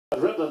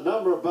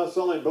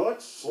best-selling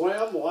books,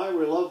 Swim, Why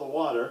We Love the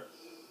Water,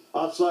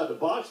 Outside the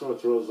Box,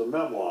 which was a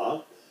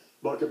memoir,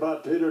 book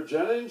about Peter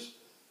Jennings,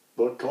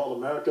 book called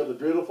America the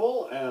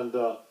Beautiful, and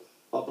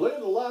I believe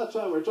the last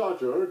time we talked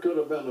to her could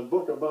have been a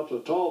book about the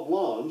tall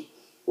blondes,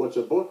 which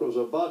the book was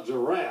about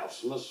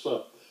giraffes. Miss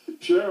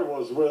Sherr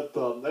was with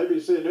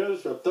ABC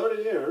News for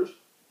 30 years.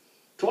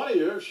 20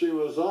 years she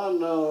was on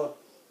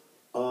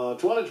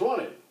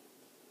 2020.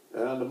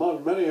 And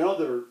among many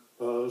other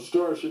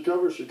stories she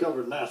covered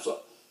NASA.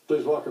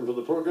 Please welcome to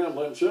the program,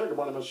 Lynn Sherr. Good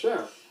morning, Miss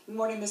Sherr. Good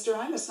morning, Mr.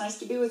 Imus. Nice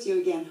to be with you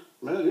again.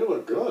 Man, you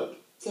look good.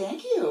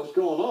 Thank you. What's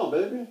going on,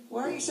 baby?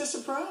 Why are you so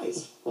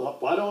surprised? Well,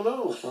 I don't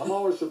know. I'm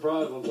always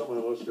surprised when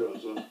somebody looks good.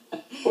 So.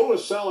 Who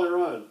was Sally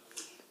Ride?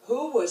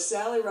 Who was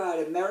Sally Ride,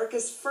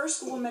 America's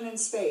first woman in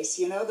space?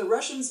 You know, the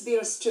Russians beat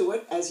us to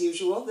it, as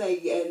usual. They,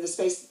 in the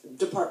Space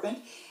Department,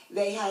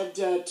 they had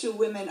 2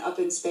 women up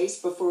in space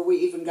before we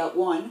even got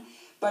one.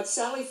 But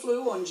Sally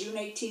flew on June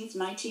 18th,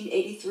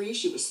 1983.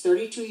 She was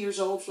 32 years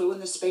old, flew in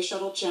the Space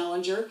Shuttle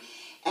Challenger,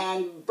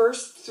 and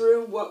burst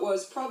through what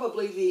was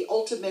probably the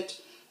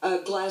ultimate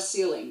glass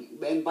ceiling.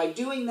 And by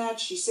doing that,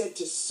 she said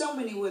to so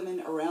many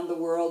women around the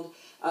world,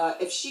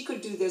 if she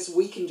could do this,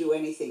 we can do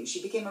anything.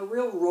 She became a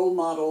real role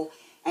model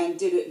and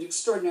did an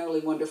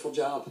extraordinarily wonderful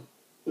job.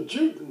 Did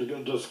you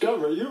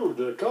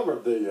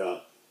covered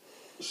the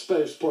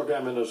space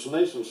program in its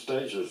nascent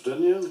stages,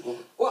 didn't you?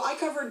 Well, I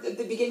covered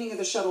the beginning of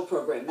the shuttle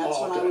program. That's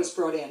when I was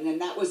brought in,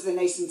 and that was the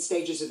nascent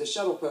stages of the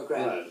shuttle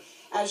program. Right.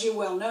 As you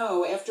well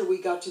know, after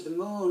we got to the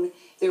moon,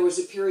 there was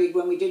a period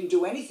when we didn't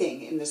do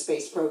anything in the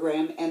space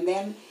program, and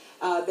then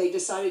they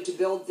decided to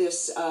build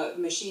this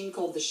machine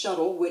called the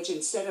shuttle, which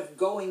instead of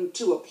going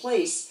to a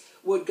place,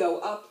 would go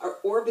up or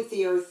orbit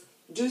the Earth,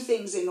 do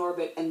things in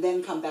orbit, and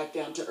then come back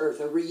down to Earth,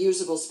 a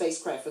reusable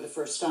spacecraft for the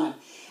first time.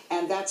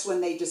 And that's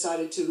when they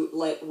decided to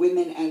let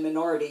women and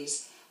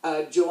minorities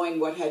join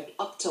what had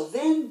up till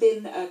then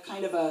been a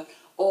kind of a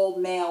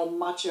all-male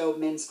macho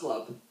men's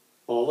club.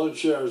 Well, Lynn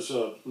Sherr's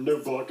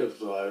new book, as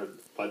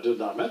I did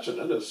not mention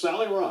it, is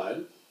Sally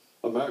Ride,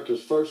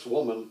 America's first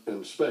woman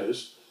in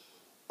space,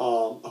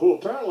 who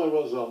apparently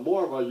was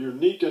more of a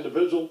unique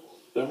individual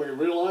than we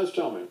realized.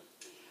 Tell me.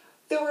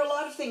 There were a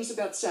lot of things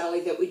about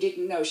Sally that we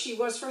didn't know. She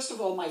was, first of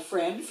all, my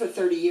friend for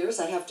 30 years.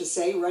 I have to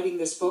say, writing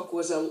this book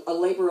was a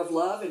labor of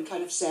love and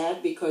kind of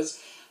sad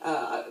because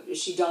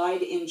she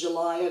died in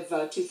July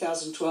of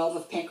 2012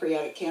 of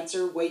pancreatic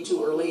cancer, way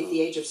too early at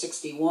the age of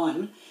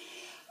 61.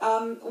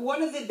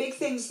 One of the big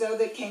things, though,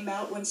 that came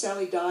out when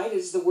Sally died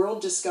is the world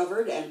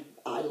discovered, and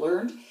I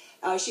learned,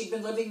 she'd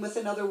been living with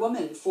another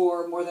woman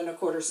for more than a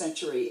quarter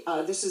century.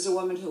 This is a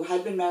woman who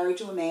had been married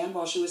to a man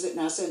while she was at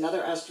NASA,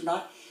 another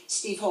astronaut,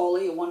 Steve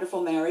Hawley, a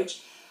wonderful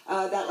marriage.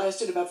 That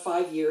lasted about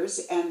 5 years,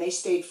 and they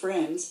stayed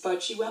friends.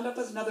 But she wound up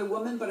with another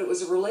woman, but it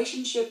was a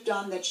relationship,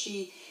 Don, that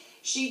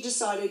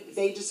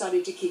they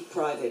decided to keep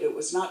private. It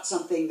was not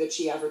something that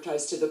she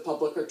advertised to the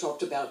public or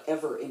talked about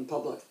ever in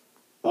public.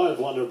 I've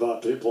wondered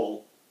about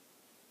people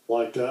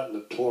like that and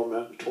the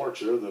torment and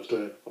torture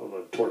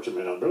that torture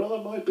may not be, well,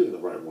 that might be the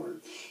right word.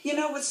 You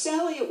know, with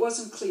Sally, it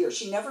wasn't clear.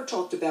 She never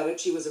talked about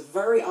it. She was a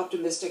very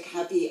optimistic,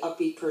 happy,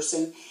 upbeat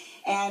person.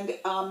 And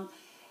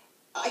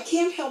I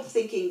can't help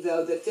thinking,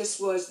 though, that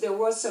there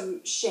was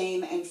some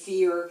shame and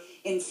fear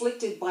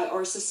inflicted by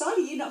our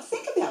society. You know,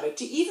 think about it.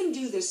 To even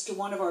do this to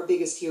one of our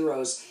biggest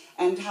heroes,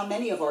 and how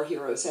many of our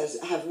heroes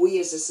have we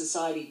as a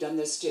society done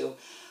this to?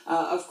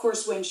 Of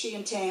course, when she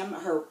and Tam,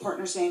 her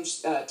partner's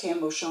name's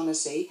Tam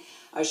O'Shaughnessy,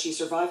 she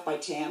survived by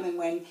Tam, and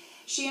when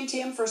she and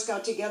Tam first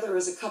got together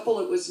as a couple,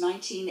 it was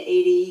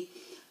 1980,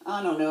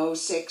 I don't know,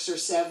 6 or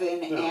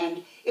 7,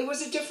 and it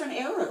was a different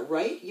era,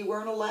 right? You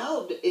weren't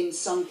allowed in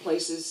some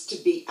places to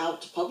be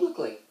out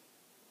publicly.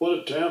 What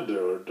did Tam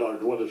do, or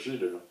what did she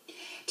do?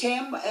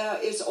 Tam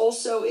is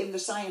also in the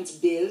science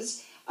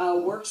biz,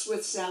 works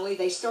with Sally.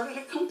 They started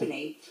a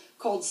company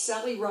called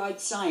Sally Ride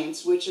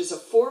Science, which is a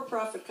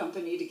for-profit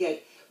company to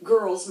get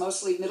girls,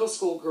 mostly middle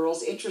school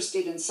girls,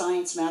 interested in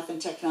science, math,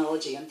 and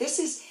technology. And this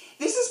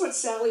is what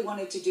Sally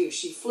wanted to do.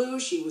 She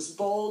flew, she was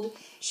bold,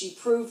 she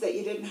proved that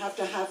you didn't have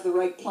to have the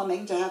right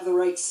plumbing to have the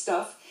right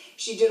stuff.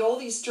 She did all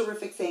these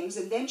terrific things,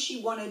 and then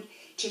she wanted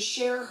to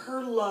share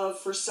her love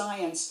for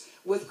science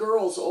with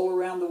girls all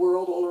around the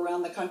world, all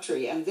around the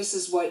country. And this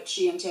is what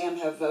she and Tam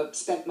have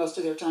spent most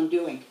of their time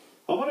doing.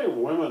 How many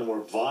women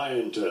were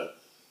vying to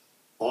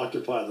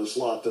occupy the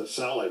slot that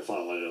Sally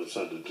finally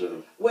ascended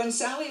to? When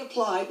Sally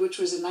applied, which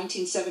was in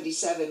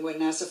 1977, when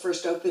NASA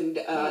first opened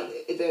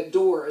the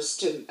doors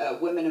to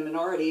women and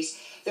minorities,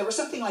 there were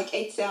something like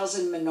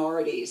 8,000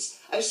 minorities.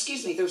 There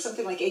were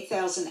something like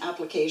 8,000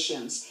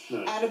 applications,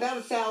 and about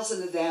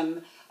 1,000 of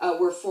them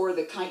were for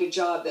the kind of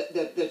job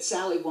that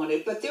Sally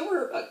wanted. But there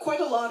were quite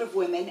a lot of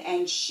women,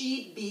 and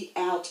she beat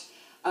out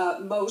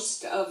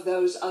most of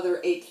those other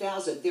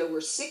 8,000. There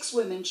were 6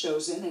 women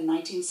chosen in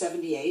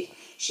 1978.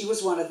 She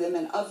was one of them,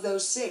 and of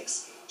those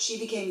 6, she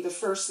became the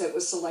first that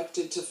was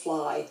selected to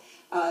fly.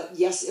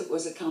 Yes, it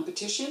was a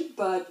competition,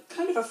 but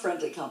kind of a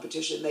friendly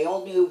competition. They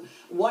all knew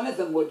one of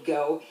them would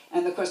go,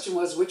 and the question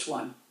was, which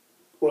one?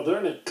 Were there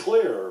any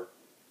clear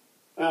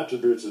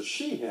attributes that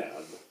she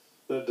had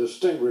that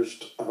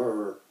distinguished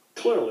her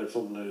clearly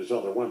from these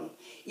other women.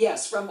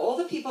 Yes, from all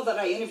the people that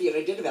I interviewed,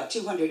 I did about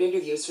 200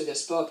 interviews for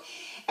this book,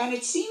 and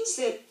it seems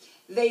that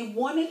they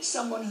wanted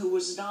someone who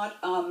was not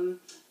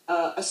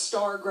a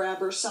star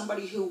grabber,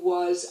 somebody who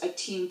was a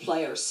team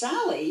player.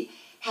 Sally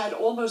had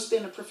almost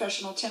been a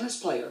professional tennis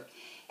player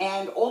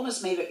and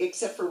almost made it,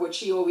 except for what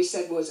she always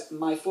said was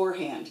my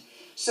forehand.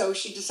 So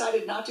she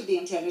decided not to be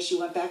in tennis. She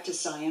went back to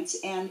science.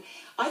 And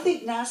I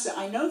think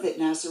I know that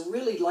NASA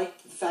really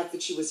liked the fact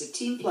that she was a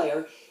team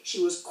player.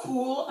 She was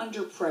cool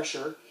under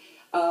pressure.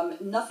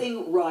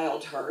 Nothing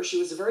riled her. She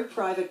was a very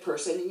private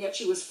person, and yet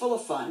she was full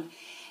of fun.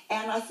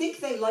 And I think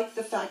they liked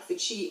the fact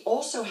that she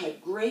also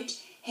had great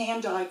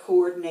hand-eye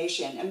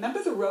coordination. And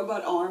remember the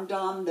robot arm,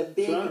 Don, the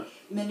big Sure.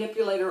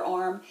 manipulator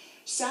arm?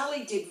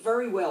 Sally did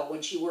very well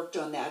when she worked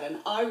on that, and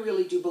I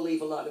really do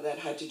believe a lot of that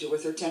had to do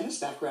with her tennis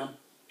background.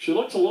 She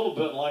looks a little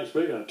bit like,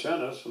 speaking of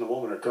tennis, and a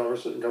woman who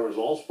covers it and covers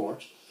all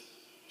sports,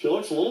 she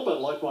looks a little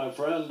bit like my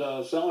friend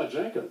Sally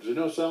Jenkins. Do you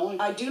know Sally?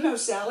 I do know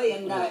Sally,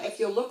 and if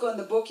you'll look on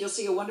the book, you'll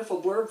see a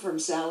wonderful blurb from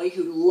Sally,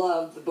 who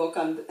loved the book,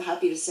 I'm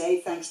happy to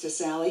say, thanks to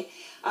Sally.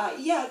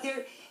 Yeah,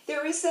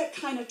 there is that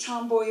kind of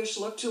tomboyish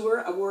look to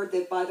her, a word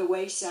that, by the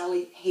way,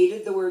 Sally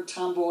hated the word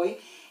tomboy,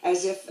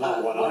 as if,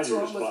 what's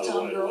wrong with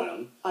tom girl?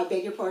 Lynn. I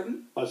beg your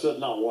pardon? I said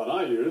not one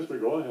I use,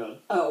 but go ahead.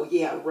 Oh,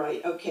 yeah,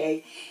 right,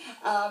 okay.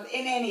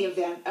 In any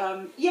event,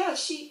 yeah,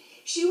 she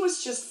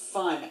was just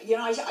fun. You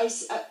know,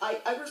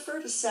 I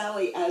refer to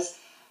Sally as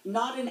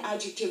not an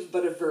adjective,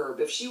 but a verb.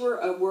 If she were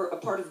a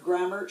part of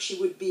grammar, she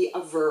would be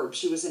a verb.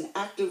 She was an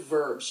active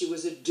verb. She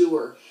was a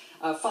doer.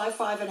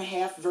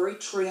 5'5½", very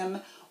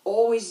trim,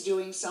 always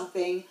doing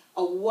something,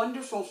 a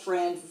wonderful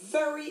friend,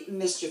 very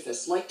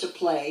mischievous, liked to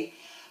play.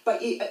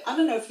 But I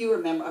don't know if you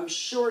remember, I'm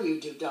sure you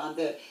do, Don,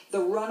 the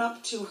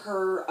run-up to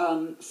her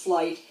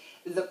flight,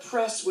 the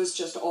press was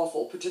just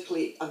awful,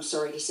 particularly, I'm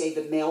sorry to say,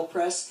 the male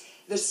press.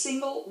 The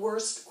single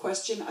worst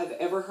question I've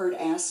ever heard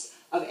asked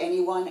of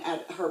anyone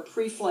at her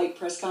pre-flight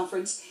press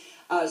conference,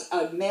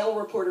 a male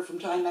reporter from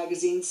Time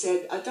magazine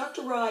said,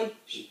 Dr. Ride,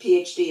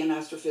 PhD in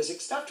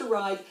astrophysics, Dr.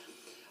 Ride,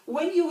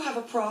 when you have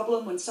a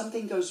problem, when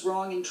something goes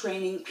wrong in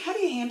training, how do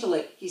you handle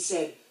it? He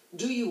said,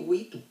 do you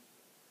weep?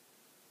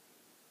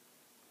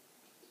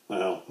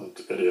 Well,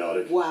 that's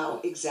idiotic. Wow,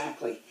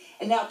 exactly.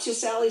 And now, to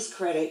Sally's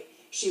credit,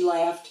 she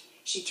laughed.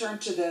 She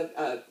turned to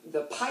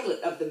the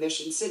pilot of the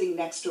mission sitting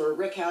next to her,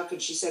 Rick Houck,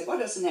 and she said, why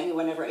doesn't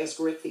anyone ever ask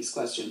Rick these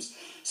questions?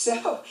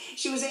 So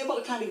she was able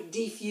to kind of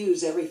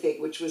defuse everything,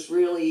 which was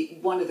really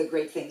one of the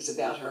great things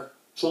about her.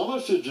 So how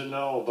much did you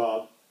know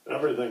about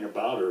everything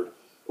about her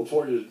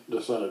before you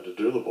decided to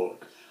do the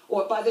book?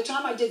 Well, by the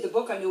time I did the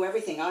book, I knew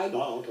everything.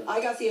 Okay.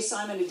 I got the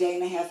assignment a day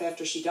and a half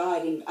after she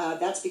died, and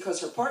that's because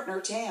her partner,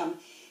 Tam,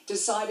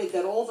 decided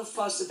that all the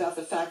fuss about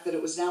the fact that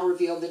it was now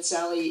revealed that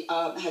Sally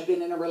had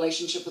been in a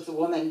relationship with a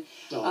woman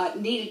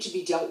needed to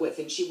be dealt with,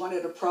 and she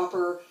wanted a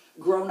proper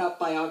grown-up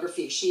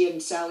biography. She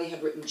and Sally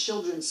had written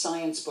children's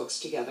science books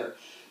together.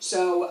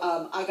 So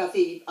I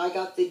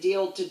got the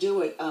deal to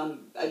do it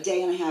a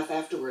day and a half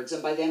afterwards,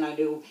 and by then I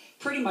knew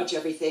pretty much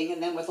everything.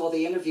 And then with all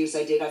the interviews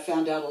I did, I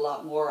found out a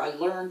lot more. I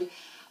learned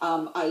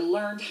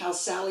how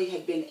Sally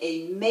had been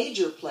a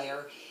major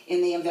player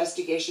in the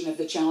investigation of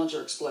the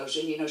Challenger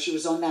explosion. You know, she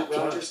was on that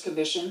Rogers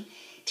Commission.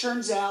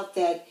 Turns out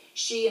that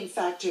she, in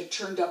fact, had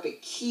turned up a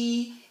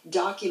key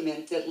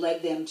document that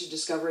led them to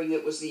discovering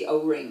it was the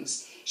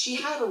O-rings. She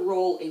had a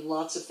role in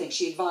lots of things.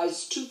 She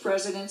advised 2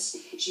 presidents.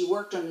 She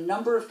worked on a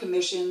number of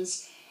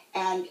commissions.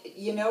 And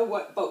you know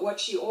what? But what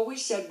she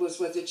always said was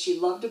what that she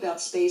loved about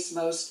space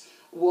most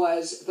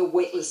was the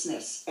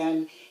weightlessness.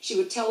 And she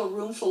would tell a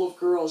room full of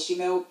girls, you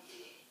know,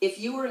 if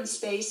you were in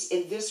space,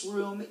 in this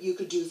room, you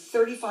could do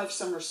 35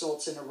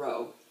 somersaults in a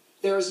row.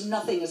 There is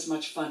nothing as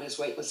much fun as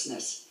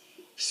weightlessness.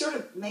 Sort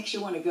of makes you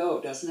want to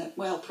go, doesn't it?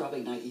 Well,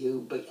 probably not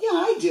you, but yeah,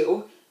 I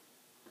do.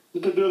 You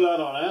could do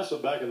that on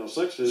acid back in the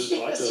 60s.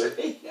 Yes, I could.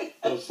 right.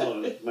 That's,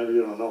 maybe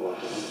you don't know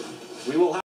about that. We will have